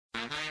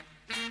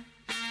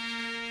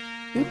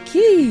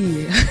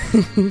Okay.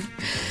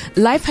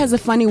 Life has a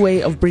funny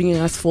way of bringing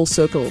us full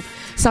circle.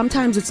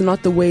 Sometimes it's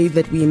not the way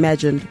that we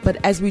imagined, but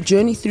as we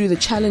journey through the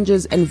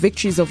challenges and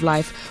victories of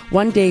life,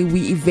 one day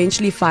we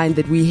eventually find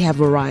that we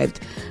have arrived.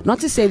 Not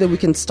to say that we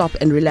can stop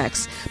and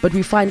relax, but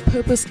we find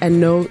purpose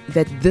and know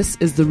that this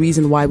is the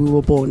reason why we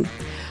were born.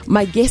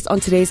 My guest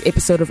on today's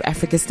episode of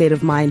Africa State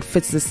of Mind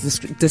fits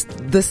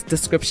this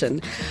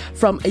description.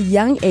 From a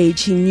young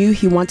age, he knew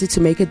he wanted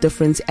to make a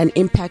difference and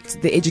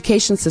impact the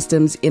education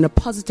systems in a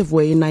positive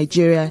way in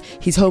Nigeria,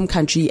 his home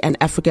country, and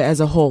Africa as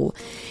a whole.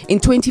 In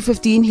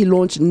 2015, he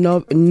launched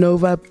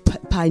Nova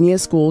Pioneer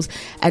Schools,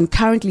 and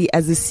currently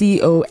as the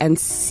CEO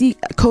and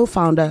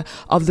co-founder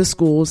of the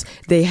schools,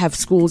 they have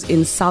schools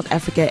in South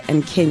Africa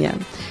and Kenya.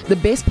 The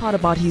best part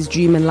about his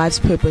dream and life's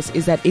purpose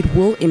is that it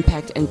will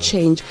impact and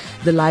change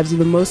the lives of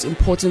the most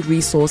important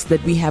resource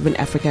that we have in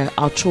Africa,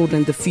 our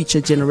children, the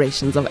future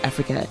generations of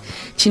Africa.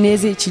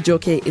 Chinezi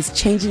Chijioke is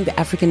changing the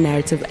African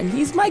narrative, and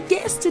he's my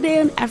guest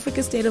today on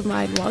Africa State of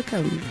Mind.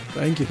 Welcome.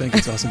 Thank you.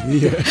 It's awesome to be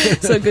here.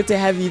 So good to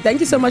have you. Thank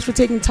you so much for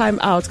taking time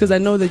out, because I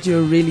know that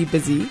you're really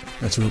busy.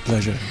 That's a real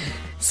pleasure.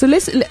 So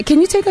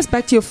can you take us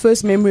back to your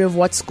first memory of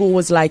what school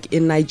was like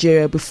in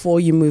Nigeria before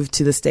you moved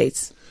to the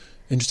States?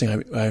 Interesting.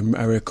 I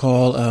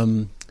recall.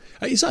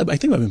 I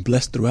think I've been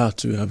blessed throughout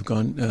to have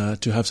gone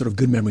to have sort of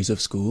good memories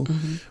of school,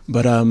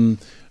 but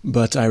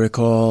I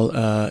recall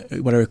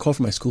what I recall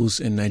from my schools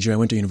in Nigeria. I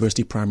went to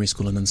University Primary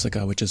School in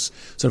Nsukka, which is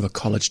sort of a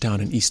college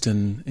town in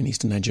eastern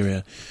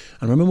Nigeria.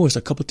 And I remember there was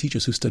a couple of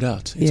teachers who stood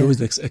out. It's always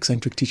the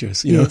eccentric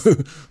teachers, you know,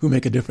 who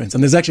make a difference.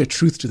 And there's actually a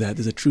truth to that.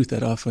 There's a truth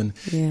that often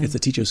it's the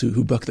teachers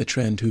who buck the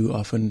trend who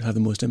often have the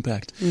most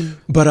impact.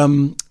 But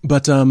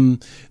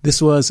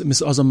this was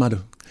Miss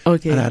Ozomadu.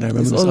 Okay. And I remember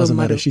Ms.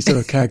 Ozomadu. She sort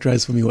of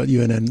characterized for me what the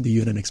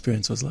UNN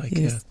experience was like.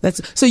 Yes. Yeah.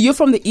 So you're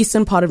from the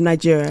eastern part of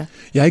Nigeria?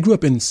 Yeah, I grew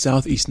up in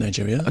southeast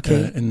Nigeria,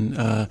 okay.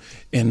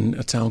 In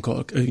a town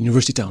called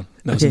University Town.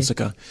 That was in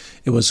Nsukka.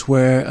 It was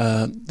where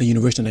the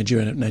University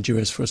of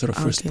Nigeria's first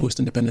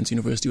post-independence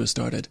university was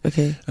started.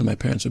 Okay. And my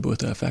parents were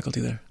both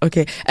faculty there.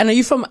 Okay. And are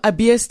you from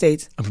Abia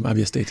State? I'm from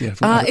Abia State, yeah.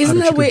 Isn't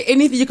that where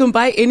you can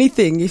buy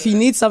anything? If you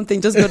need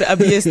something, just go to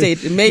Abia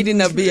State. Made in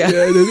Abia.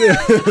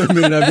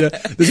 Made in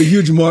Abia. There's a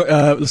huge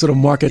sort of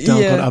market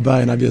town called Aba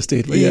in Abia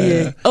State.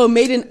 But Oh,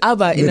 made in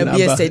Aba in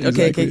Abia State.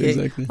 Okay,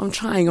 exactly. I'm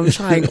trying.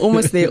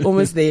 Almost there.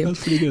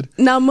 That's pretty good.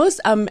 Now, most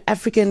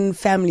African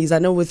families, I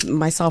know with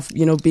myself,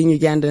 being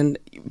Ugandan,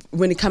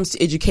 when it comes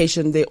to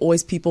education, there are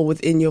always people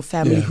within your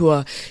family who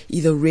are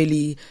either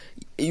really...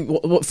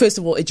 First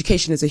of all,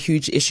 education is a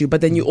huge issue,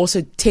 but then you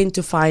also tend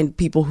to find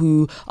people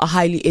who are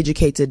highly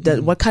educated.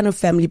 What kind of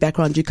family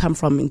background do you come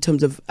from in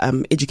terms of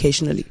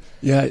educationally?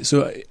 Yeah,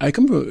 so I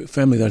come from a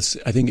family that's,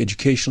 I think,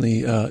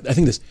 educationally, I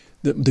think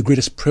the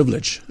greatest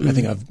privilege I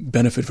think I've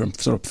benefited from,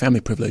 sort of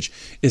family privilege,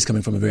 is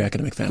coming from a very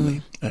academic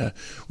family.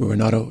 We're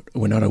not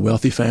a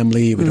wealthy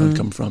family. We don't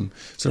come from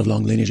sort of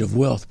long lineage of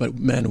wealth, but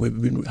man,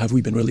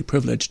 we've been really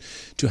privileged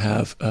to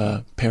have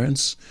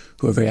parents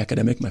who are very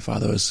academic. My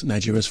father was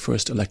Nigeria's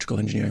first electrical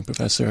engineering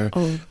professor.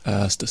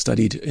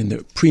 Studied in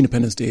the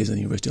pre-independence days at the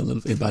University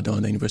of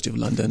Ibadan, the University of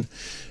London.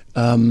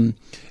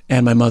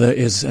 And my mother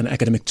is an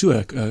academic too,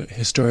 a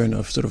historian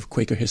of sort of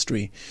Quaker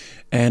history.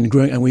 And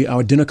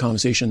our dinner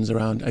conversations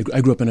around,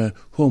 I grew up in a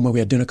home where we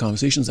had dinner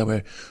conversations that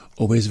were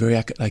always very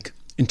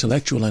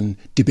intellectual and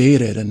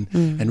debated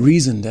and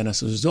reasoned. And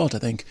as a result, I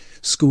think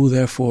school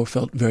therefore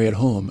felt very at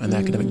home, and the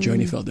academic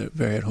journey felt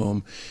very at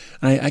home.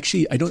 And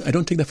I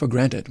don't take that for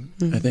granted.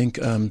 I think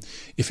when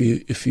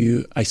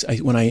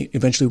I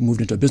eventually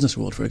moved into a business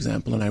world, for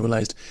example, and I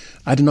realized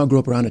I did not grow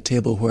up around a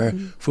table where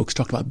folks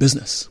talked about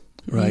business.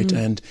 Right.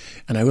 And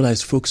I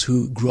realized folks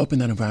who grew up in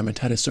that environment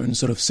had a certain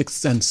sort of sixth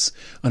sense,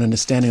 an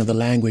understanding of the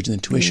language and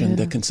intuition,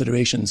 the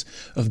considerations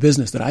of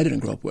business that I didn't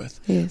grow up with.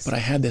 Yes. But I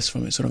had this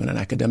from sort of an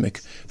academic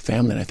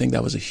family. And I think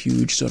that was a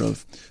huge sort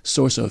of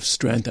source of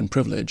strength and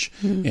privilege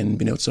in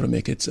being able to sort of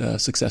make it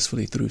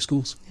successfully through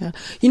schools. Yeah.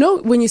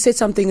 When you said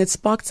something, it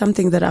sparked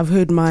something that I've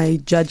heard my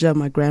Jaja,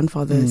 my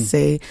grandfather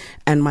say,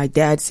 and my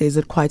dad says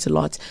it quite a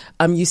lot.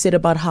 You said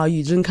about how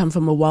you didn't come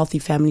from a wealthy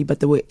family,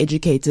 but they were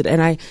educated.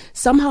 And I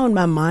somehow in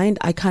my mind,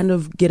 I kind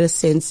of get a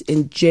sense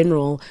in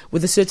general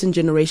with a certain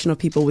generation of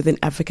people within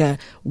Africa,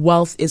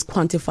 wealth is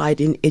quantified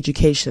in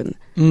education.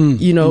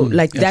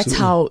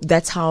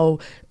 That's how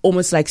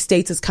almost like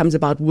status comes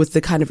about with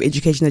the kind of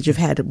education that you've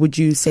had. Would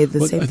you say the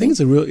same thing?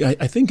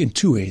 I think in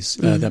two ways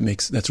that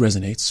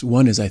resonates.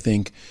 One is I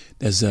think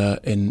there's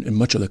in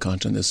much of the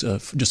content there's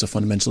just a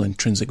fundamental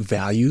intrinsic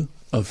value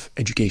of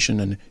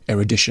education and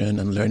erudition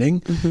and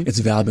learning. It's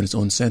valuable in its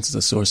own sense as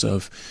a source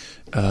of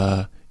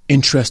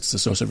interest, it's a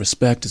source of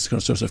respect, it's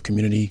a source of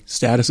community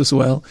status as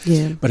well.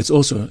 Yeah. But it's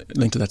also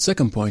linked to that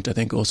second point, I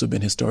think also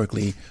been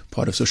historically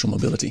part of social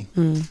mobility.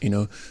 You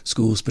know,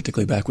 schools,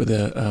 particularly back with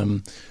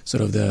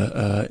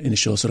the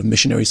initial sort of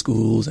missionary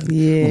schools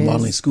and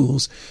modeling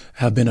schools,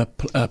 have been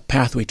a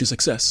pathway to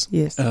success.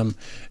 Yes.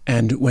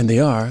 And when they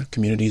are,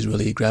 communities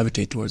really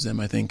gravitate towards them.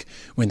 I think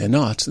when they're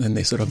not, then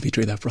they sort of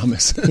betray that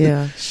promise.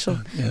 Yeah, sure.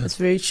 That's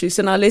very true.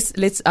 So now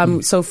let's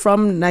so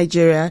from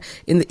Nigeria,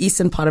 in the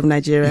eastern part of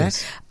Nigeria,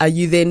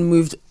 you then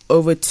moved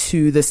over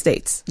to the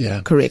States.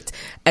 Yeah. Correct.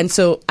 And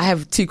so I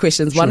have two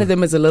questions. Sure. One of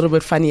them is a little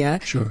bit funnier.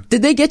 Sure.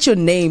 Did they get your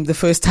name the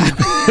first time?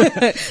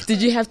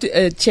 Did you have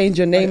to change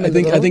your name? I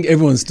think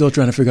everyone's still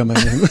trying to figure out my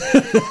name.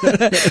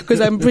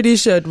 Because I'm pretty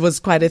sure it was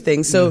quite a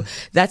thing. So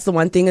that's the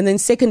one thing. And then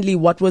secondly,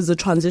 what was the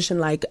transition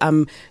like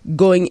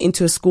going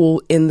into a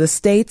school in the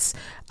States,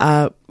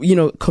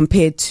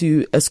 compared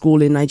to a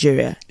school in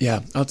Nigeria?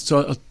 Yeah. I'll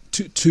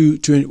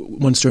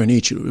one story in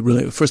each.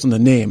 Really, first on the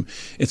name,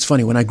 it's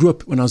funny. When I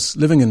was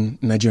living in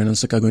Nigeria and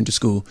Nsukka going to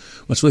school,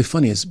 what's really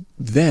funny is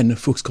then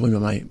folks called me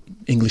by my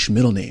English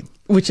middle name.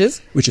 Which is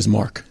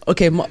Mark.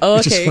 Okay.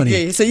 Which is funny.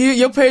 Okay. So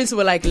your parents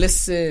were like,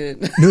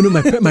 listen. No,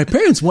 my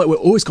parents would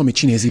always call me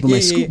Chinezi,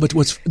 but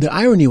but the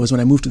irony was when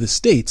I moved to the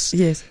States,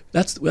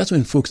 that's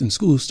when folks in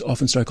schools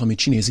often started calling me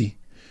Chinezi.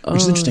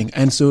 Which is interesting.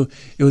 And so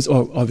it was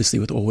obviously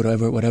with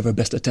whatever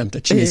best attempt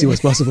at Chinese was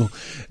possible.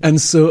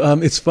 And so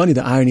it's funny,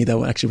 the irony that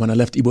actually when I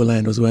left Igbo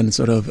land was when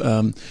sort of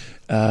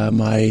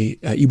my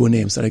Igbo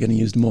name started getting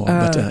used more.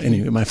 But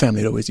anyway, my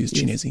family had always used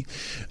Chinezi.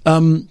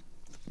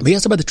 But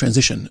yes, about the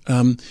transition.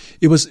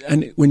 It was,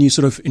 and when you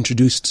sort of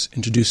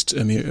introduced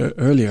me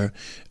earlier,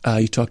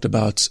 you talked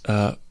about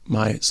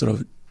my sort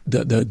of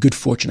the good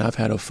fortune I've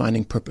had of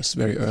finding purpose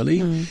very early.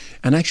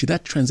 And actually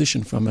that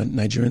transition from a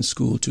Nigerian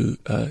school to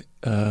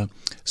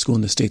school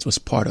in the States was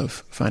part of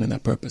finding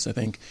that purpose.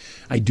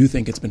 I do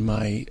think it's been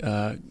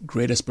my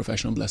greatest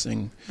professional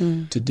blessing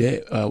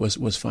today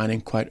was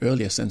finding quite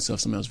early a sense of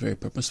something that was very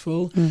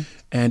purposeful.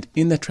 And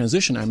in that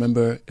transition, I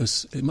remember I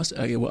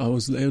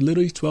was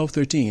literally 12,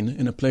 13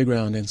 in a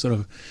playground in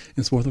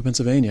Swarthmore,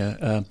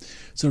 Pennsylvania,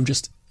 sort of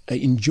just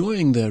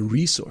enjoying the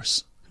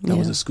resource that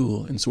was a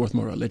school in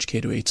Swarthmore, Ledge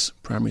K-8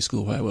 primary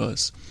school where I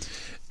was,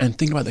 and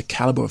thinking about the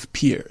caliber of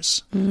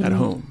peers at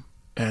home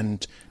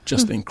and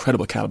just the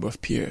incredible caliber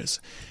of peers.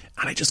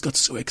 And I just got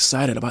so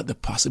excited about the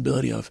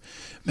possibility of,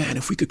 man,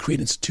 if we could create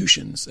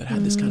institutions that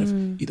had this kind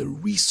of either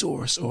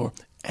resource or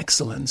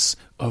excellence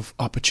of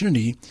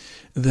opportunity,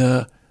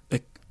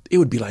 it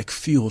would be like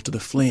fuel to the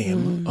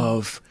flame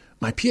of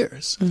my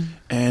peers.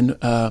 And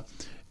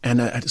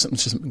I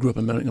just grew up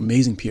among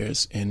amazing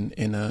peers in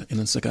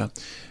Nsukka.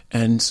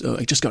 And so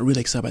I just got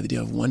really excited by the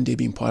idea of one day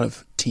being part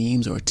of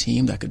teams or a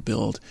team that could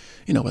build,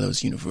 whether it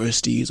was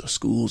universities or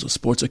schools or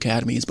sports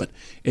academies, but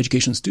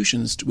education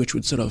institutions which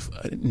would sort of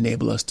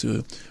enable us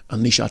to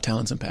unleash our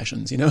talents and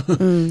passions, Sure.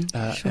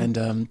 And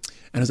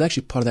it was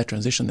actually part of that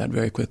transition that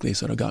very quickly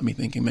sort of got me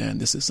thinking, man,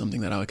 this is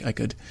something that I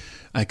could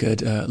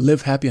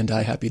live happy and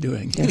die happy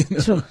doing.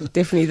 Yeah, sure,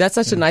 definitely. That's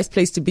such a nice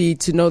place to be,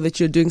 to know that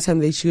you're doing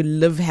something that you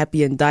live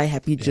happy and die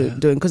happy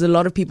doing, because a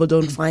lot of people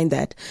don't find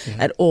that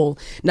at all.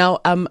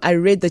 Now, I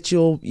read that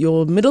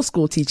your middle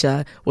school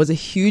teacher was a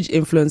huge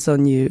influence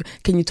on you.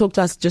 Can you talk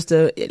to us just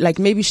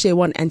maybe share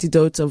one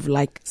anecdote of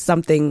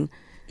something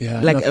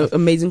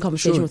amazing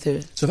conversation with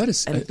her? So I've had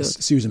a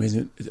series of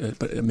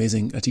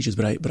amazing teachers,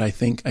 but I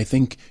think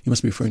you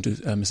must be referring to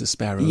Mrs.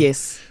 Sparrow.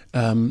 Yes.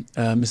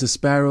 Mrs.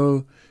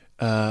 Sparrow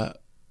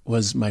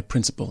was my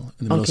principal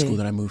in the middle school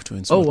that I moved to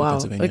in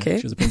Pennsylvania. Okay.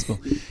 She was a principal.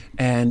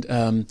 And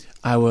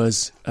I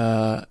was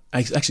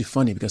it's actually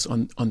funny because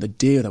on the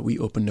day that we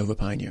opened Nova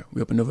Pioneer,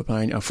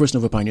 our first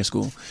Nova Pioneer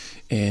school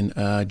in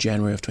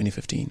January of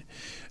 2015.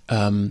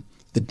 I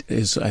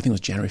think it was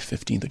January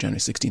 15th or January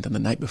 16th, and the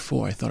night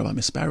before I thought about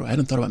Miss Sparrow. I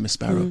hadn't thought about Miss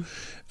Sparrow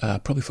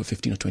probably for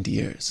 15 or 20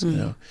 years.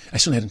 I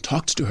certainly hadn't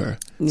talked to her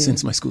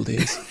since my school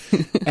days.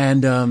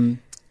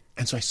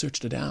 And so I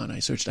searched her down. I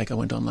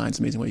went online. It's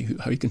amazing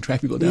how you can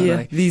track people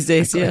down. These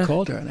days, I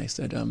called her and I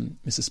said,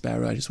 Mrs.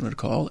 Sparrow, I just wanted to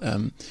call.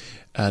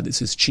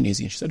 This is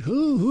Chinezi. And she said,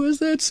 who is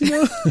that?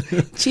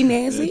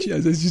 Chinezi?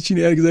 I said,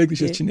 Chinezi, exactly.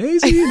 She said,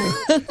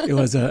 Chinezi. It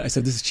was, I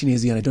said, this is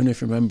Chinezi, and I don't know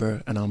if you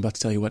remember, and I'm about to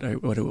tell you what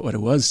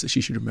it was that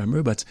she should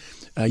remember, but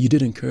you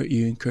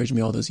encouraged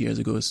me all those years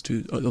ago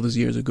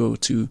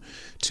to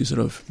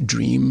sort of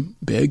dream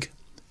big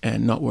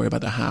and not worry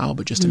about the how,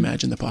 but just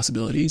imagine the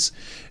possibilities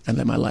and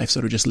let my life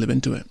sort of just live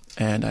into it.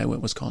 And I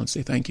was calling to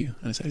say thank you.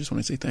 And I said, I just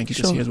want to say thank you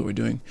because here's what we're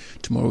doing.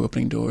 Tomorrow we're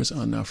opening doors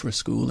on our first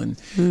school. And,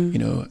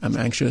 I'm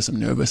anxious, I'm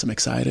nervous, I'm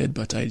excited,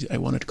 but I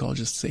wanted to call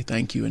just to say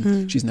thank you.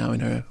 And she's now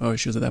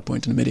she was at that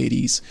point in the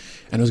mid-80s.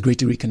 And it was great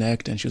to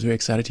reconnect. And she was very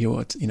excited to hear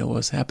what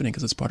was happening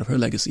because it's part of her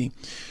legacy.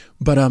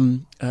 But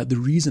the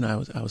reason I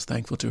was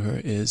thankful to her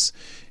is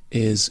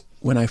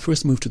when I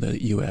first moved to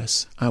the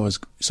U.S., I was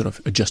sort of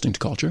adjusting to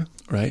culture,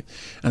 right?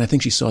 And I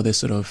think she saw this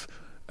sort of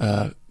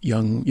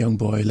young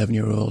boy,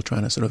 11-year-old,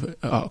 trying to sort of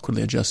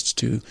awkwardly adjust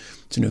to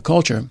new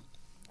culture.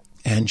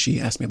 And she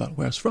asked me about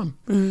where I was from.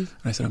 And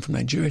I said, I'm from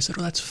Nigeria. I said,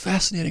 oh, that's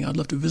fascinating. I'd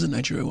love to visit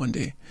Nigeria one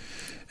day.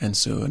 And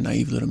so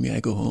naive little me, I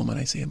go home and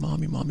I say,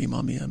 Mommy,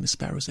 Miss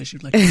Sparrow says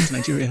she'd like to come to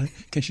Nigeria.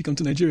 Can she come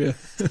to Nigeria?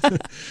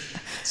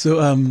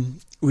 So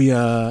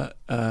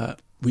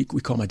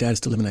we called, my dad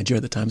still living in Nigeria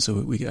at the time,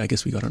 so I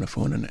guess we got on the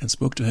phone and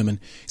spoke to him, and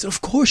he said,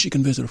 of course you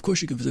can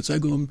visit. So I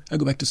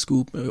go back to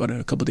school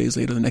a couple of days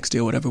later, the next day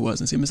or whatever it was,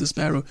 and say, Mrs.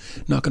 Sparrow,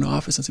 knock on the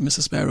office and say,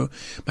 Mrs. Sparrow,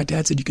 my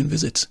dad said you can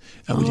visit.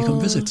 Would you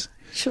come visit?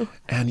 Sure.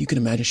 And you can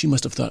imagine she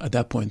must have thought at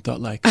that point,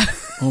 like,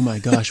 oh my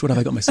gosh, what have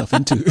I got myself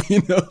into?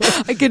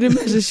 I can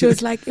imagine she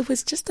was like, it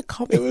was just a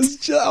comment.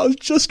 I was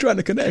just trying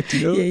to connect,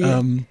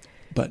 Yeah.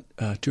 But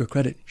to her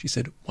credit, she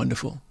said,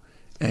 wonderful.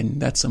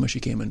 And that summer she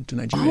came into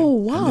Nigeria. Oh,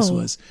 wow.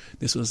 And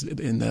this was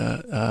in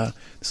the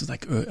this was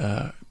like must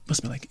have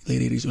been like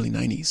late 80s, early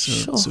 90s.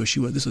 So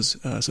this was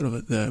sort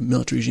of the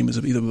military regime was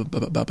either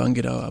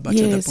Babangida or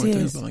Abacha at that point.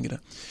 Yes. Babangida.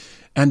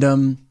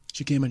 And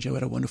she came and she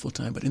had a wonderful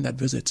time. But in that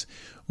visit,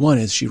 one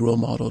is she role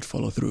modeled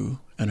follow through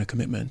and her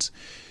commitment.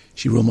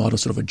 She role modeled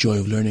sort of a joy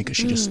of learning because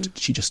she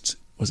just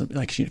wasn't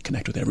like she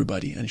connected with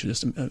everybody, and she was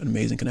just an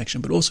amazing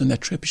connection. But also in that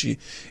trip, she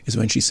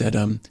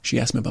said she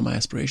asked me about my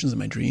aspirations and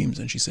my dreams,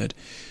 and she said,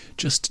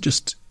 just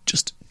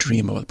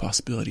dream about the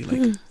possibility.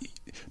 Like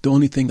the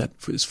only thing that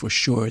is for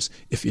sure is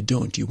if you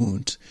don't, you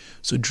won't.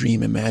 So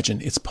dream, imagine,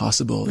 it's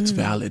possible, it's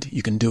valid,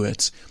 you can do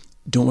it.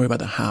 Don't worry about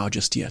the how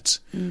just yet.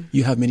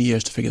 You have many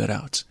years to figure that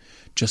out.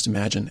 Just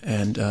imagine.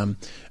 And I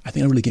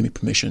think that really gave me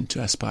permission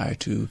to aspire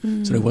to.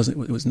 So it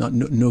was not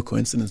no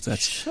coincidence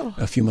that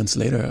a few months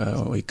later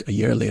or a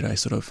year later, I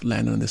sort of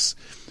landed on this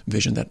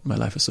vision that my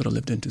life has sort of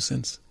lived into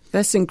since.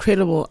 That's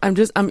incredible. I'm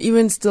just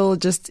amazed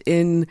that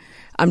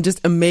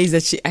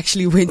she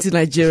actually went to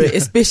Nigeria,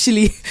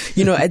 especially,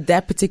 at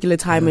that particular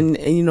time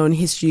in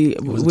history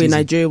where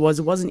Nigeria it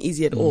wasn't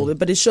easy at all,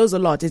 but it shows a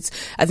lot.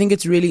 I think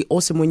it's really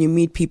awesome when you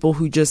meet people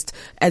who just,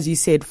 as you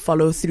said,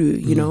 follow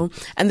through,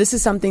 and this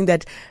is something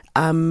that,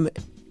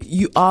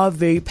 you are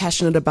very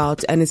passionate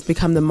about, and it's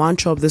become the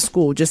mantra of the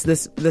school, just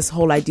this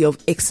whole idea of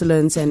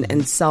excellence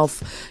and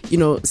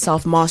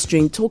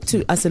self-mastering. Talk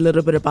to us a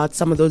little bit about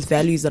some of those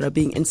values that are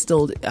being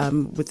instilled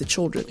with the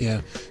children.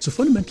 Yeah. So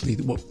fundamentally,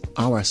 what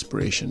our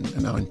aspiration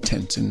and our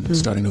intent in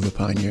starting Nova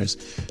Pioneers,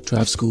 to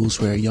have schools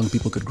where young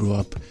people could grow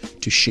up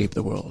to shape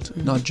the world,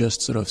 not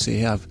just sort of say,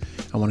 hey,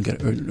 I want to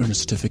earn a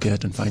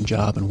certificate and find a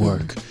job and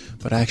work,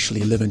 but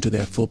actually live into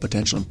their full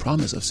potential and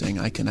promise of saying,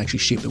 I can actually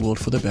shape the world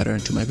for the better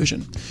and to my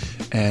vision.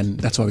 And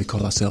that's why we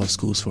call ourselves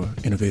Schools for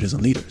Innovators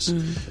and Leaders.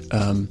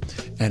 And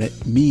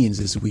it means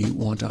is we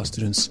want our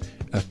students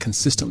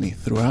consistently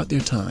throughout their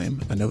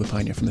time at Nova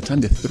Pioneer, from the time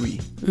they're 3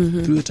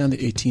 through the time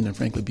they're 18 and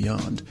frankly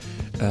beyond,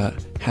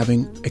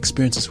 having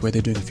experiences where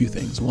they're doing a few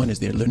things. One is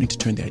they're learning to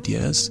turn their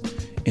ideas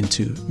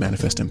into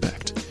manifest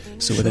impact.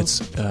 So whether it's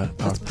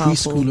our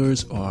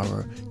preschoolers or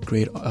our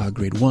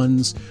grade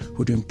ones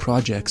who are doing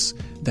projects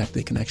that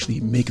they can actually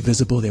make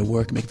visible their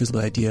work, make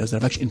visible ideas that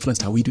have actually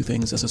influenced how we do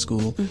things as a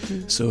school.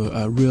 So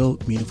real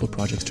meaningful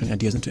projects, turning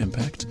ideas into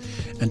impact,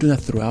 and doing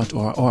that throughout.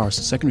 Or our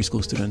secondary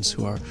school students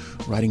who are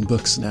writing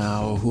books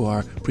now, who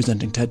are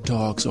presenting TED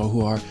Talks, or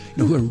who are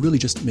really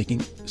just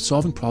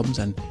solving problems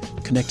and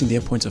connecting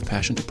their points of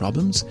passion to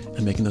problems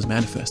and making those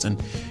manifest. And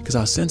because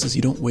our sense is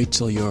you don't wait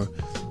till you're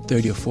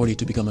 30 or 40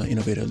 to become an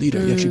innovator leader.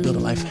 You actually build a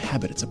life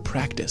habit. It's a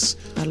practice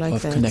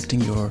of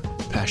connecting your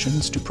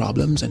passions to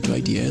problems and to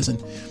ideas.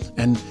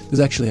 And there's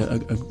actually a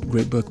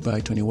great book by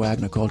Tony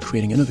Wagner called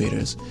Creating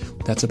Innovators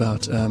that's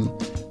about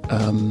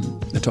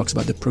that talks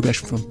about the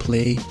progression from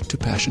play to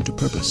passion to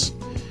purpose.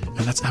 And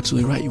that's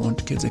absolutely right. You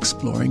want kids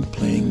exploring,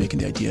 playing, making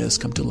the ideas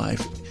come to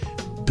life,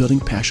 building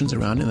passions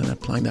around it and then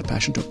applying that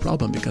passion to a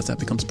problem because that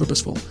becomes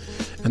purposeful.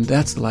 And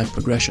that's the life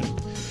progression.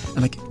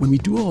 And like when we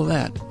do all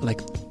that,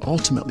 like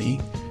ultimately,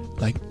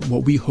 like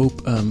what we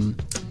hope,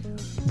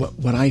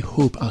 what I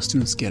hope our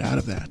students get out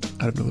of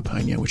Nova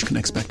Pioneer, which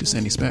connects back to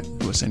Sandy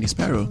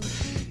Sparrow,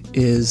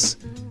 is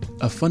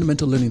a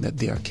fundamental learning that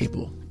they are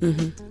capable.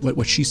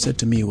 What she said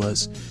to me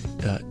was,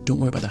 don't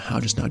worry about the how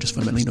just now, just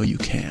fundamentally know you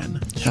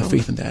can. Have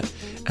faith in that,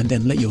 and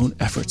then let your own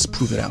efforts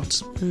prove it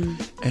out.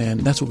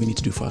 And that's what we need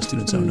to do for our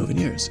students, our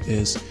Noveneers,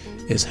 is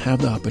have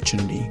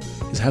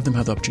them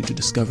have the opportunity to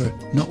discover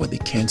not what they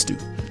can't do,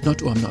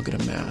 not, I'm not good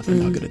at math,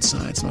 I'm not good at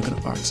science, I'm not good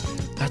at arts.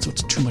 That's what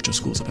too much of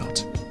school's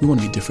about. We want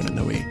to be different in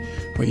a way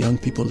where young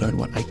people learn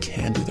what I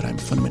can do, that I'm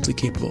fundamentally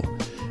capable.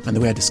 And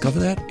the way I discover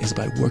that is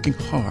by working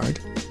hard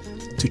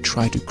to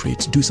try to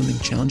do something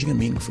challenging and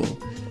meaningful,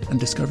 and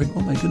discovering,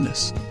 oh my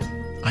goodness,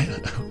 I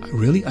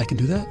can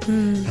do that,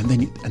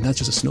 and that's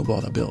just a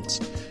snowball that builds.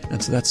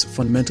 And so that's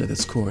fundamentally at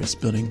its core, is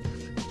building.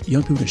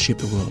 Young people can shape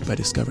the world by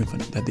discovering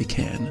that they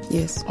can.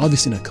 Yes.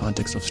 Obviously, in a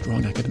context of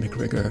strong academic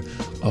rigor,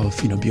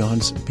 of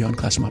beyond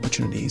classroom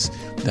opportunities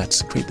that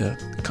create the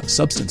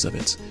substance of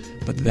it.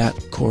 But that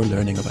core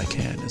learning of I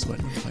can is what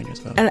Pioneer is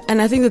about.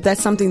 And I think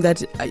that's something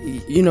that,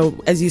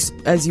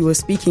 as you were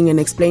speaking and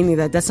explaining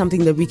that's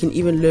something that we can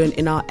even learn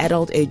in our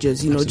adult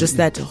ages, Absolutely. Just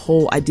that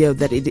whole idea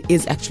that it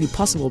is actually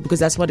possible, because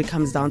that's what it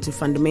comes down to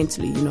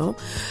fundamentally,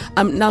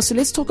 Now, so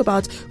let's talk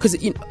about, because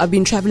I've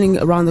been traveling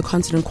traveling around the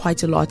continent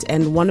quite a lot,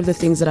 and one of the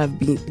things that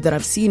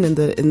I've seen in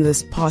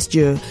this past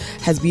year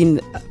has been,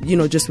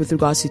 just with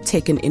regards to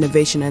tech and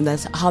innovation, and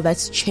that's how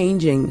that's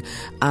changing,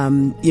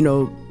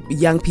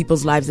 young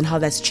people's lives, and how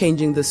that's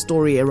changing the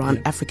story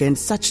around Africa in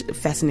such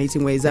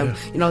fascinating ways. I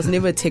was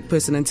never a tech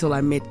person until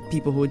I met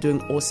people who were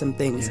doing awesome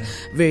things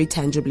very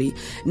tangibly.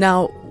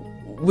 Now,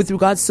 with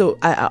regards, so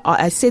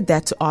I said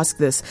that to ask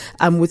this,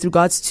 with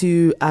regards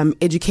to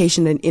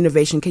education and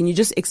innovation, can you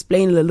just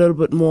explain a little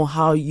bit more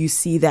how you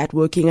see that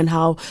working, and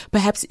how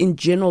perhaps in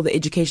general the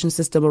education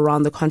system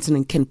around the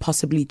continent can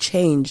possibly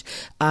change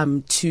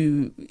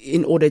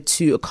in order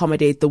to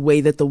accommodate the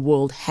way that the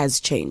world has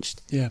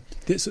changed? Yeah,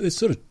 there's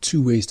sort of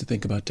two ways to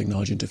think about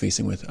technology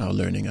interfacing with our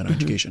learning and our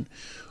education.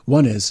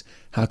 One is,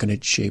 how can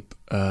it shape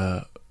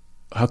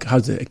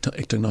how's the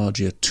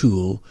technology a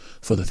tool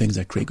for the things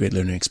that create great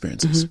learning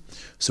experiences?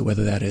 So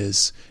whether that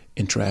is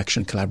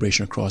interaction,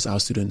 collaboration across our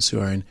students who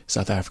are in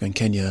South Africa and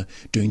Kenya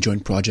doing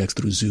joint projects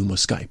through Zoom or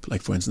Skype,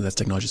 like for instance, that's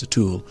technology as a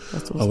tool.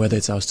 Awesome. Or whether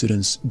it's our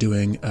students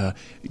doing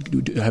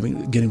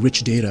getting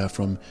rich data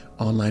from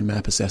online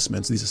map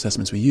assessments, these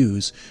assessments we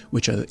use,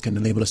 which can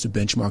enable us to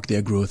benchmark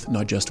their growth,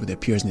 not just with their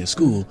peers in their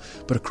school,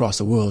 but across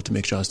the world, to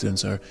make sure our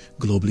students are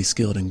globally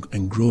skilled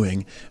and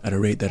growing at a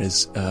rate that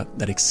is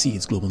that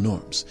exceeds global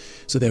norms.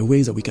 So there are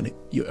ways that we can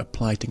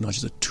apply technology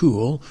as a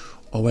tool,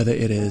 or whether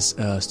it is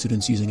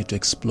students using it to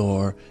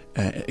explore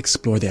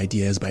the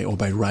ideas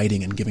by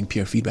writing and giving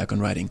peer feedback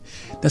on writing.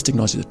 That's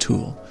technology as a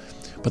tool.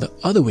 But the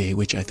other way,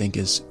 which I think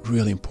is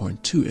really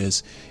important too,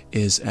 is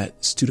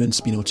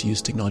students being able to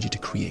use technology to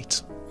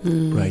create.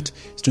 Right?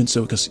 Students,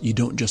 so because you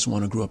don't just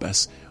want to grow up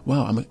as,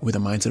 with a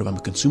mindset of I'm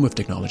a consumer of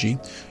technology.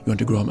 You want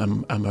to grow up,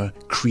 I'm a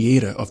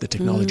creator of the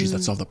technologies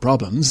that solve the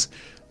problems,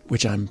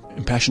 which I'm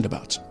impassioned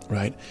about,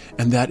 right?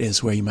 And that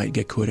is where you might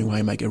get coding, where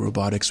you might get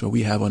robotics, where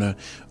we have on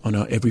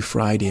every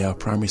Friday, our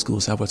primary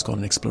schools have what's called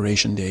an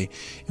exploration day,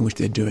 in which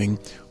they're doing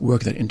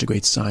work that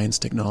integrates science,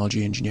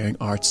 technology, engineering,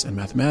 arts, and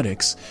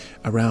mathematics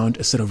around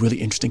a set of really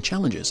interesting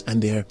challenges.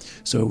 And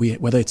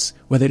whether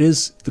it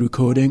is through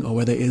coding or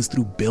whether it is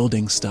through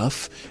building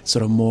stuff,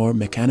 sort of more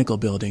mechanical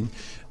building,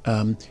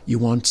 you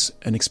want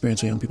an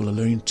experience where young people are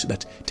learning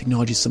that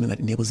technology is something that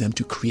enables them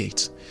to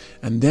create.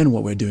 And then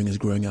what we're doing is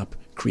growing up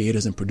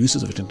creators and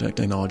producers of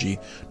technology,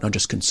 not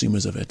just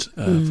consumers of it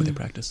for their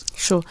practice.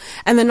 Sure.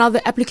 And then now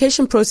the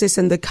application process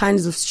and the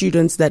kinds of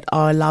students that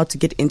are allowed to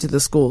get into the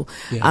school.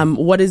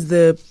 What is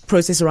the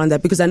process around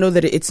that? Because I know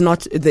that it's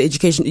not the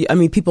education. I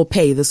mean, people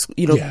pay this,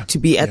 to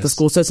be at the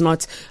school. So it's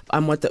not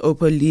what the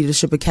Opa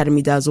Leadership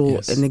Academy does,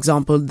 or an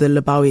example, the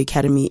Labawi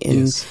Academy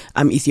in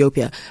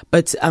Ethiopia.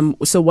 But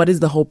so what is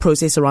the whole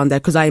process around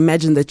that? Because I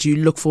imagine that you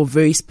look for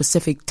very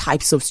specific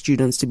types of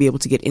students to be able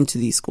to get into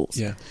these schools.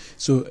 Yeah.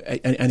 So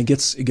and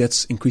it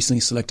gets increasingly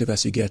selective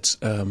as you get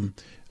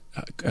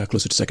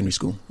closer to secondary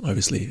school,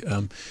 obviously.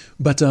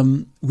 But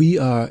we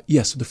are,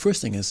 so the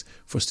first thing is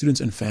for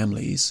students and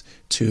families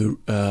to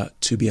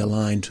be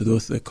aligned to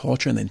both the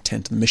culture and the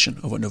intent and the mission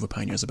of what Nova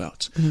Pioneer is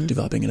about,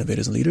 developing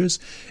innovators and leaders,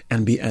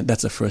 and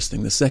that's the first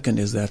thing. The second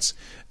is that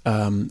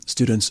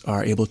students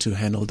are able to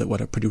handle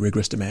what are pretty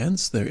rigorous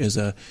demands. There is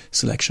an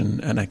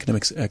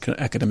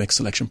academic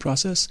selection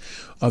process,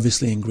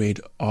 obviously in grade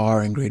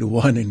R and grade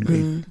 1 and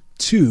grade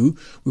 2,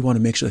 we want to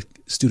make sure that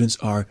students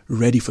are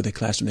ready for the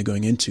classroom they're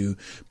going into,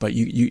 but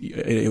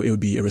it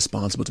would be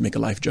irresponsible to make a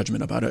life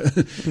judgment about a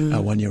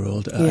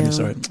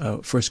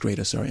 1-year-old, first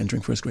grader,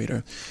 entering first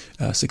grader,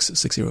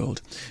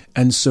 6-year-old.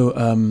 And so,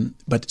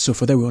 so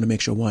for that, we want to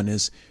make sure, one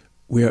is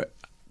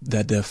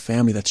that the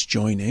family that's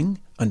joining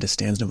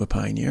understands Nova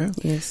Pioneer,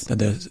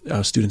 that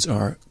our students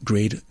are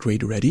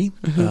grade ready,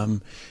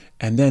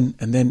 and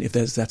then if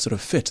there's that sort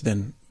of fit,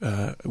 then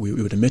we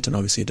would admit, and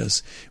obviously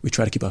we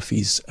try to keep our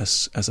fees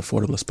as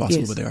affordable as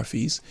possible, but there are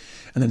fees.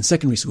 And then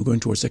secondary school, going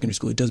towards secondary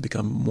school, it does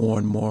become more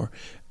and more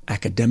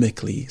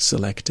academically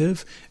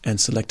selective, and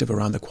selective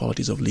around the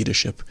qualities of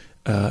leadership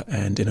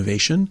and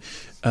innovation,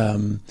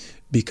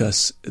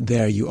 because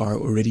there you are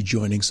already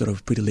joining sort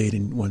of pretty late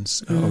in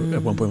one's or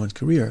at one point in one's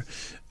career,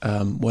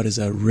 what is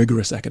a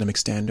rigorous academic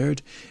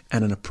standard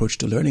and an approach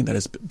to learning that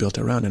is built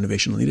around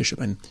innovation and leadership,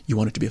 and you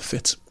want it to be a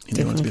fit.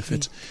 You want it to be a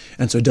fit.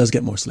 And so it does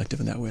get more selective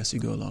in that way as you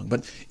go along.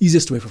 But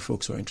easiest way for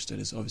folks who are interested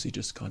is obviously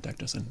just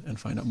contact us and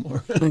find out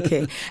more.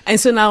 Okay. And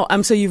so now,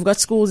 so you've got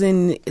schools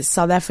in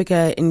South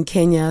Africa, in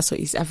Kenya, so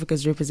East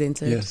Africa's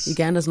represented. Yes.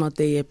 Uganda's not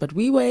there yet, but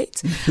we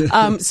wait.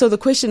 So the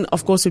question,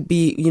 of course, would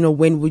be,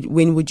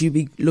 when would you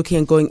be looking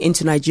at going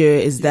into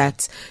Nigeria? Is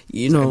that,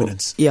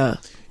 evidence. Yeah.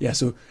 Yeah,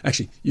 so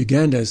actually,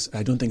 Uganda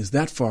I don't think is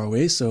that far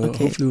away. So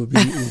hopefully we'll be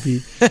you'll be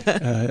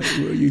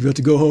able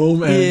to go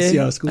home and see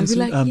our schools.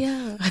 I'll be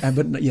like,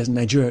 but yes,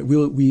 Nigeria.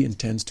 We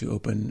intend to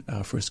open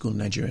our first school in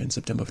Nigeria in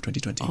September of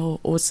 2020.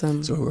 Oh,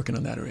 awesome! So we're working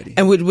on that already.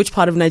 And which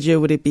part of Nigeria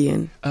would it be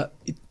in?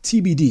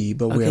 TBD,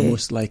 but we are Okay.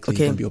 most likely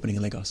Okay. going to be opening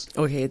in Lagos.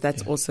 Okay,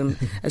 that's awesome.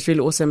 That's really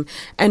awesome.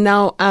 And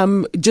now,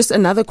 just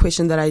another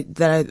question that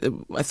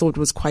I thought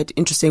was quite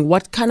interesting.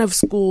 What kind of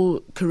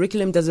school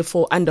curriculum does it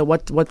fall under?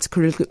 What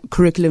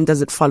curriculum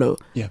does it follow?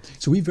 Yeah,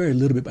 so we vary a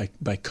little bit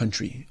by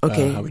country.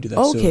 Okay. How we do that.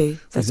 Okay, so,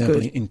 for that's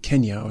example, good. in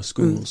Kenya, our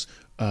schools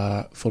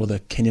follow the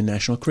Kenyan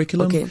national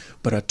curriculum, Okay.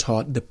 but are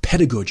taught, the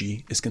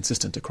pedagogy is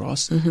consistent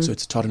across. So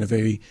it's taught in a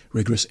very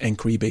rigorous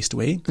inquiry-based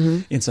way.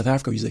 In South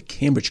Africa, we use the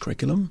Cambridge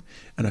curriculum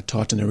and are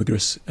taught in a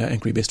rigorous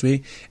inquiry-based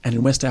way. And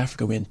in West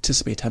Africa, we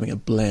anticipate having a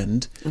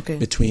blend Okay.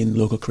 between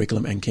local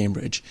curriculum and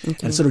Cambridge,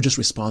 and sort of just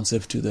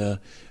responsive to the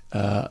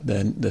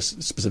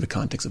specific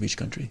context of each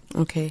country.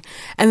 Okay.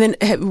 And then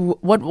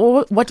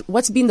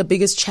what's been the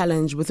biggest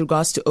challenge with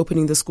regards to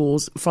opening the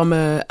schools from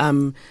a,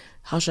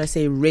 how should I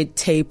say, red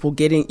tape or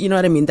getting, you know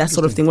what I mean, that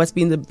sort of thing? What's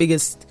been the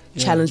biggest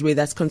challenge where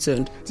that's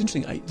concerned? It's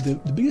interesting. The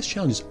biggest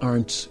challenges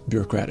aren't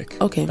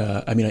bureaucratic. Okay.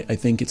 I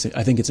think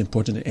it's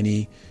important in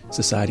any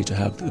society to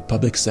have the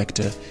public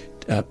sector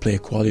play a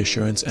quality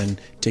assurance and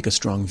take a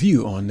strong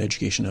view on the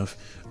education of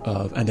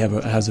and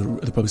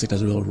the public sector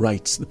has real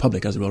rights. The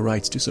public has real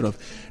rights to sort of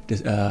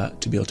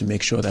to be able to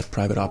make sure that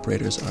private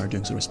operators are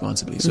doing so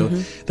responsibly. So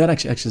that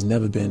actually has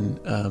never been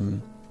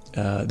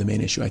the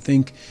main issue. I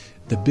think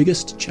the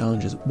biggest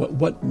challenge is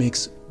what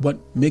makes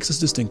us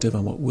distinctive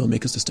and what will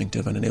make us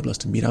distinctive and enable us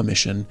to meet our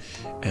mission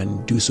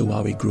and do so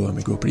while we grow, and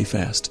we grow pretty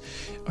fast,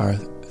 are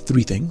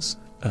three things.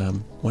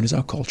 One is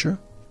our culture,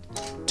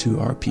 two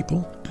are our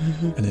people,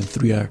 and then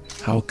three are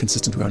how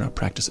consistent we are in our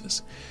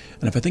practices.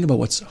 And if I think about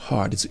what's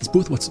hard, it's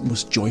both what's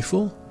most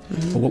joyful,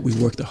 but what we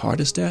work the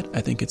hardest at,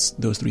 I think it's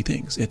those three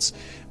things. It's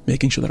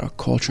making sure that our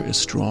culture is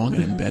strong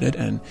and embedded,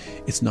 and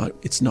it's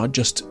not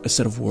just a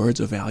set of words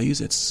or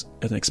values, it's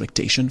an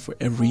expectation for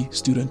every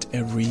student,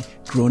 every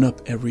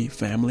grown-up, every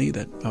family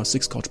that our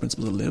 6 culture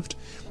principles are lived.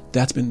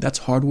 That's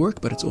hard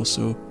work, but it's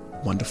also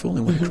wonderful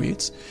in what it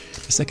creates.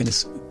 The second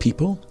is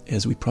people,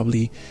 as we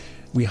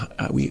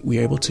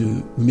are able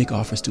to make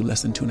offers to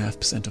less than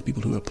 2.5% of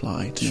people who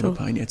apply to Never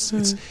Pioneer.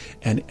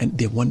 And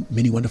there are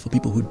many wonderful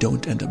people who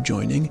don't end up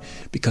joining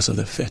because of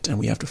the fit, and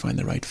we have to find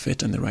the right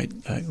fit and the right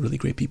really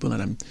great people.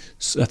 And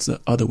that's the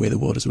other way the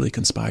world has really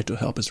conspired to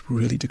help us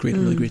really to create a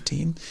really great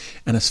team.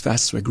 And as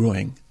fast as we're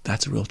growing,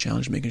 that's a real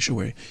challenge, making sure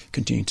we're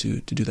continuing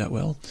to do that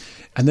well.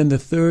 And then the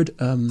third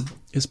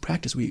is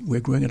practice. We're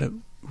growing at a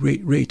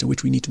rate at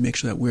which we need to make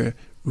sure that we're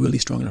really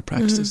strong in our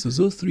practices. So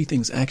those three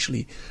things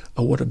actually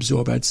are what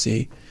absorb, I'd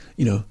say,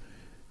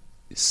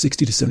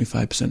 60 to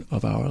 75%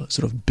 of our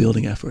sort of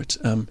building effort.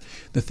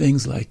 The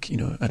things like,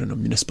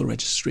 municipal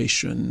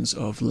registrations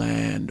of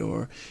land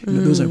or,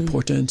 those are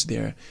important.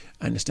 I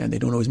understand they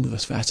don't always move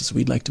as fast as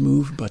we'd like to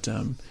move, but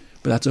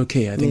that's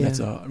okay. I think that's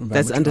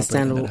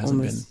understandable.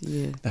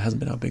 That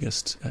hasn't been our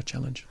biggest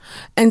challenge.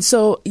 And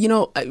so,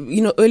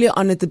 earlier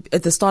on at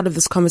the start of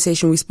this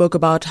conversation, we spoke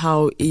about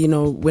how,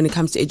 when it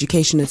comes to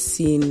education, it's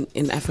seen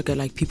in Africa,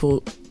 like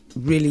people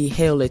really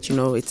hail it,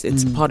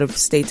 it's part of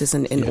status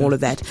and all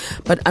of that.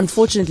 But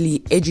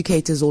unfortunately,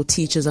 educators or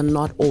teachers are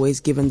not always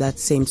given that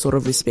same sort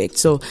of respect.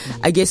 So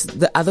I guess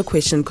the other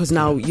question, because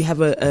now you have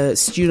a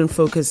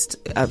student-focused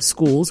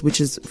schools,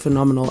 which is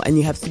phenomenal, and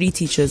you have 3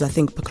 teachers, I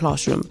think, per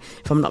classroom,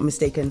 if I'm not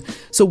mistaken.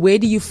 So where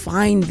do you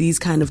find these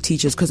kind of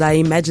teachers? Because I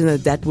imagine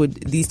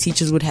these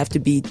teachers would have to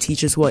be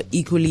teachers who are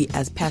equally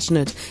as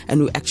passionate and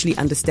who actually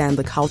understand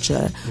the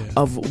culture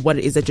of what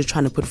it is that you're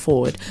trying to put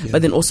forward.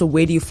 But then also,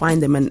 where do you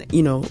find them, and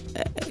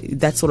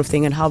that sort of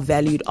thing, and how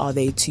valued are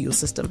they to your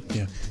system?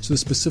 Yeah. So the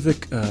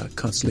specific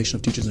constellation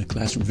of teachers in a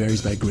classroom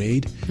varies by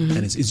grade, and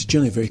it's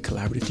generally a very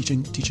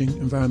collaborative teaching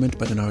environment.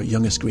 But in our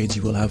youngest grades,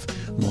 you will have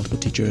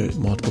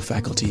multiple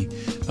faculty,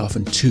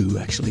 often 2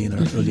 actually in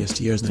our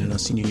earliest years, and then in our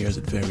senior years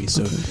it varies.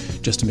 So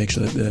just to make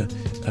sure that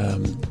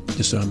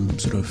just so I'm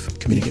sort of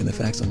communicating the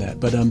facts on that.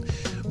 But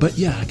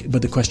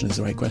the question is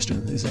the right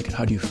question. Is like,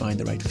 how do you find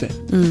the right fit?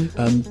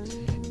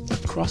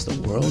 Across the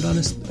world,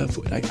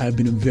 I've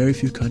been in very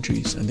few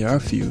countries, and there are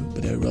few,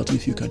 but there are relatively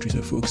few countries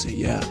where folks say,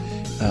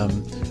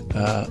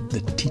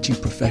 the teaching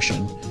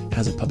profession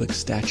has a public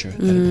stature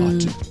that it ought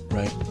to,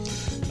 right?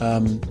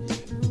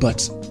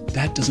 But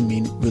that doesn't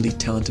mean really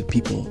talented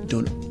people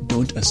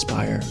don't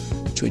aspire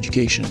to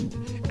education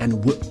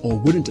and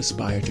wouldn't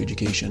aspire to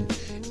education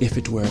if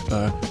it were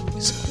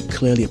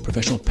clearly a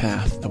professional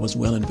path that was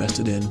well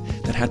invested in,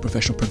 that had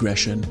professional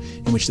progression,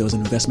 in which there was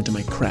an investment in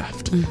my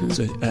craft.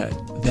 So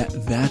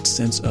that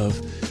sense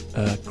of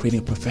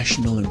creating a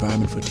professional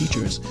environment for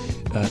teachers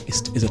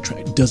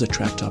does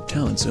attract top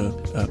talent. So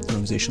an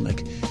organization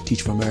like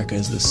Teach for America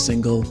is the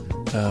single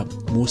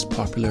most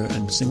popular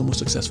and single most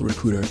successful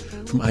recruiter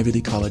from Ivy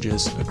League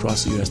colleges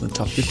across the U.S. and the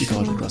top 50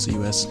 colleges across the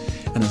U.S.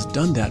 and has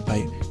done that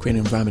by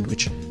creating an environment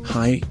which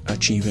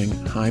high-achieving,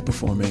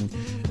 high-performing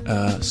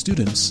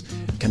students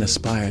can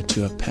aspire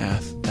to a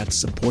path that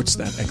supports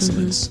that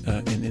excellence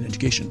in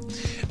education.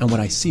 And what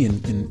I see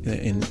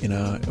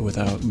with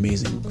our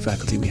amazing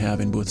faculty we have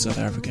in both South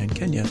Africa and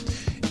Kenya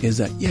is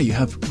that, you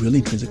have really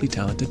intrinsically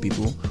talented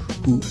people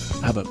who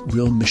have a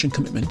real mission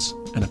commitment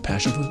and a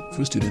passion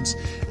for students.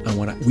 And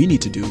what we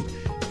need to do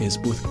is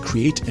both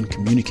create and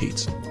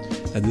communicate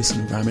that this is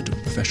an environment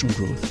of professional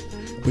growth,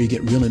 where you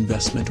get real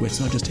investment, where it's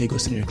not just, hey, go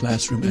sit in your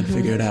classroom and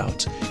figure it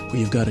out, where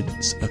you've got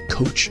a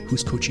coach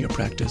who's coaching your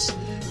practice,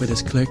 where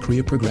there's clear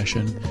career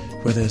progression,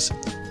 where there's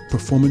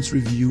performance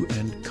review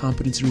and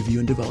competency review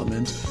and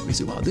development, where you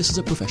say, wow, this is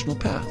a professional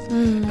path.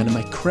 And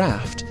my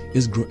craft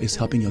is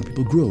helping young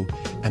people grow.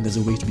 And there's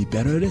a way to be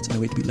better at it and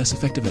a way to be less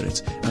effective at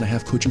it. And I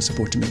have coaching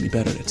support to make me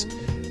better at it.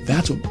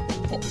 That's what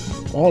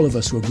all of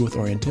us who are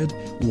growth-oriented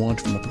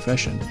want from a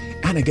profession.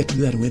 And I get to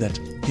do that in a way that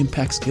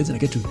impacts kids, and I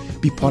get to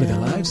be part of their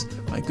lives.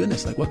 My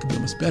goodness, like, what could be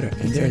almost better?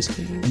 And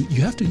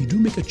you do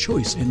make a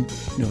choice. And,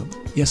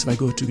 yes, if I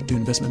go to do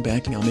investment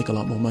banking, I'll make a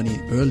lot more money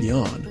early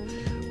on.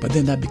 But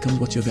then that becomes,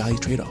 what's your value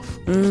trade-off?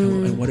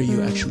 And what are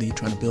you actually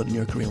trying to build in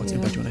your career? What's the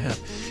impact you want to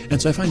have?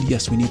 And so I find,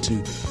 yes, we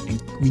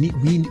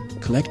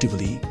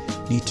collectively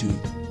need to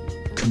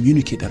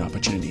communicate that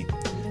opportunity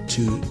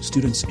to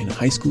students in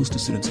high schools, to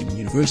students in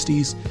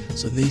universities,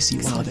 so they see,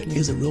 wow, there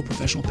is a real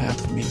professional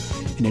path for me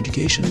in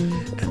education.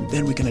 And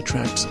then we can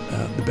attract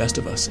the best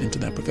of us into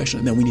that profession.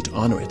 And then we need to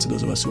honor it. So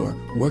those of us who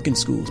work in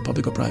schools,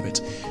 public or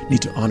private,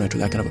 need to honor it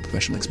with that kind of a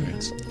professional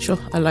experience. Sure,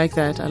 I like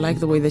that. I like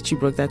the way that you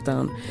broke that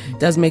down. It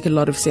does make a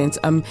lot of sense.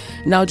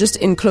 Now, just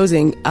in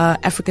closing,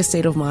 Africa's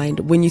state of mind.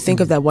 When you think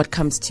of that, what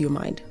comes to your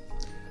mind?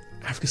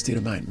 Africa's state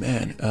of mind,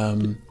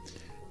 man.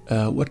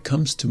 What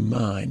comes to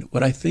mind,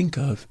 what I think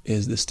of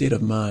is the state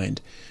of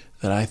mind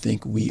that I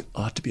think we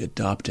ought to be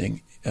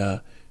adopting,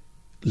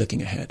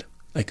 looking ahead.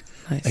 Like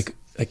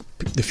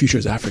the future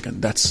is African.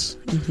 That's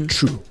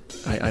true.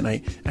 I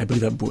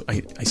believe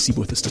that I see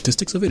both the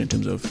statistics of it in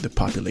terms of the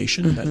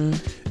population, that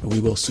we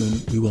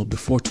will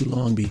before too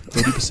long be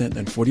 30%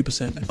 and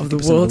 40% and 50% of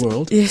the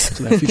world. Yes.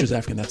 So that future is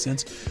African in that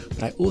sense.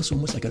 But I also,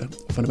 almost like at a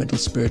fundamental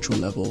spiritual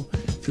level,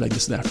 feel like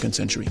this is the African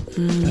century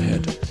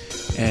ahead.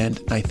 And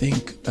I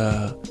think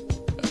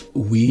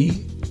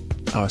we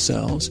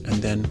ourselves, and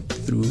then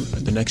through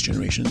the next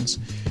generations,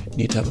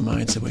 need to have a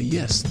mindset where,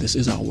 yes, this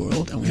is our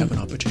world, and we have an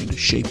opportunity to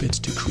shape it,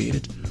 to create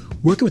it,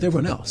 working with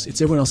everyone else.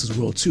 It's everyone else's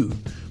world too.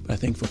 But I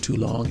think for too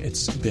long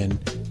it's been,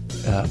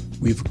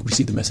 we've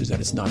received the message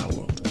that it's not our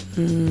world.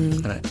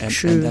 And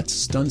that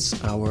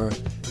stunts our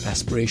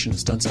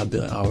aspirations, stunts our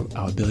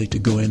ability to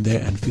go in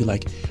there and feel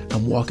like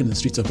I'm walking the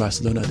streets of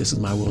Barcelona, this is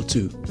my world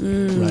too,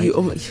 right?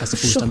 As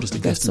opposed to I'm just a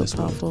guest in this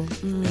world.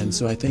 And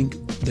so I think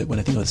that when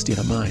I think about the state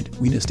of mind,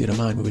 we need a state of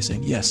mind where we're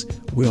saying, yes,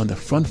 we're on the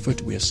front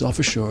foot, we are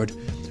self-assured,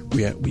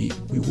 we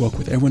work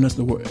with everyone else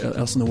in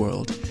the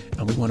world,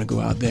 and we want to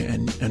go out there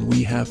and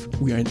we are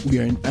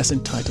as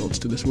entitled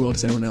to this world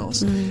as everyone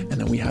else, and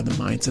then we have the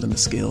mindset and the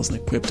skills and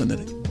equipped and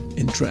the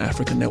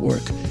intra-African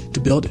network to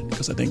build it,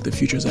 because I think the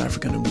future is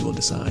African, and we will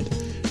decide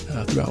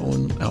through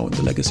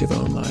the legacy of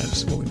our own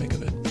lives what we make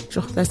of it.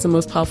 Sure, that's the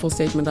most powerful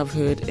statement I've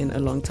heard in a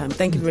long time.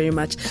 Thank you very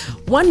much.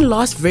 One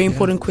last very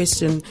important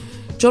question.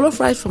 Jollof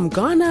rice from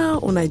Ghana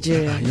or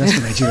Nigeria? You asked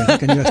for Nigeria. How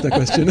can you ask that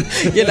question?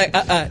 You're like,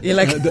 You're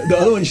like, the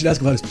other one you should ask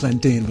about is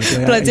plantain. But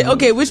plantain.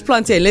 Okay, which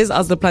plantain? Let's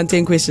ask the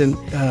plantain question.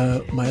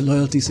 My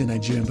loyalty is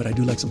Nigerian, but I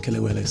do like some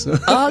kelewele. So.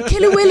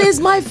 Kelewele is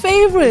my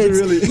favorite.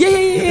 Really?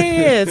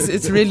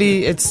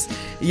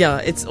 Yeah.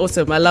 It's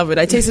awesome. I love it.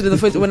 I tasted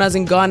it when I was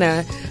in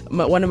Ghana.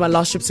 One of my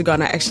last trips to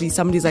Ghana, actually,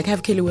 somebody's like,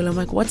 have kelewele. I'm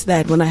like, what's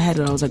that? When I had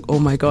it, I was like, oh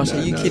my gosh,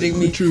 are you kidding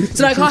me?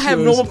 So I can't have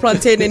normal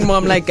plantain anymore.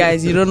 I'm like,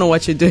 guys, you don't know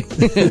what you're doing.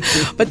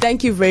 But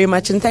thank you very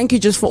much, and thank you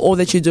just for all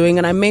that you're doing.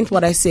 And I meant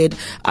what I said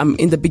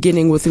in the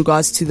beginning with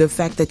regards to the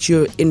fact that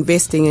you're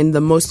investing in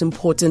the most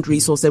important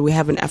resource that we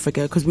have in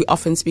Africa, because we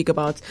often speak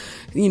about,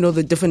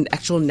 the different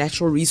actual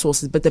natural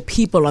resources, but the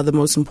people are the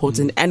most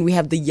important. And we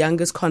have the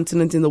youngest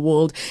continent in the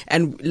world.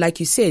 And like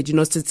you said,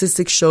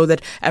 statistics show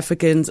that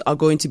Africans are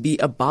going to be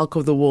a bulk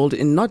of the world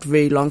in not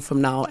very long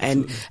from now.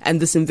 And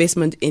this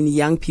investment in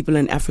young people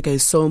in Africa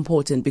is so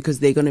important,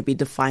 because they're going to be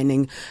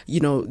defining,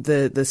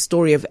 the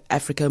story of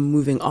Africa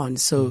moving on.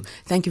 So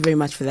thank you very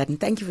much for that. And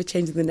thank you for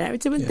changing the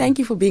narrative. And thank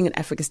you for being an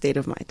Africa State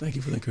of Mind. Thank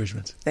you for the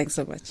encouragement. Thanks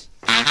so much.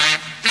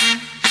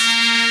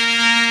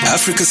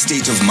 Africa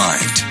State of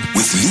Mind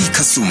with Lee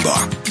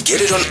Kasumba.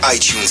 Get it on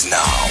iTunes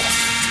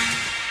now.